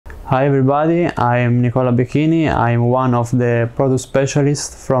Hi everybody, I'm Nicola Bechini. I'm one of the product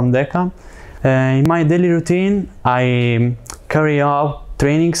specialists from DEKA. In my daily routine, I carry out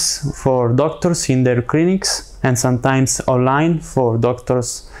trainings for doctors in their clinics and sometimes online for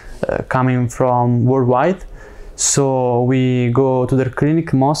doctors coming from worldwide. So we go to their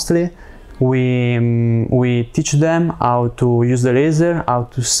clinic mostly. We teach them how to use the laser, how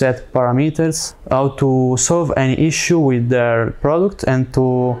to set parameters, how to solve any issue with their product and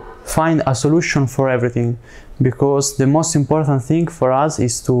to find a solution for everything, because the most important thing for us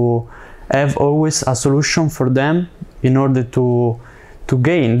is to have always a solution for them in order to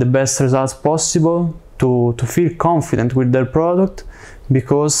gain the best results possible, to feel confident with their product,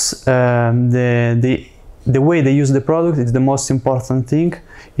 because the way they use the product is the most important thing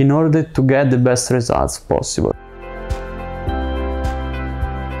in order to get the best results possible.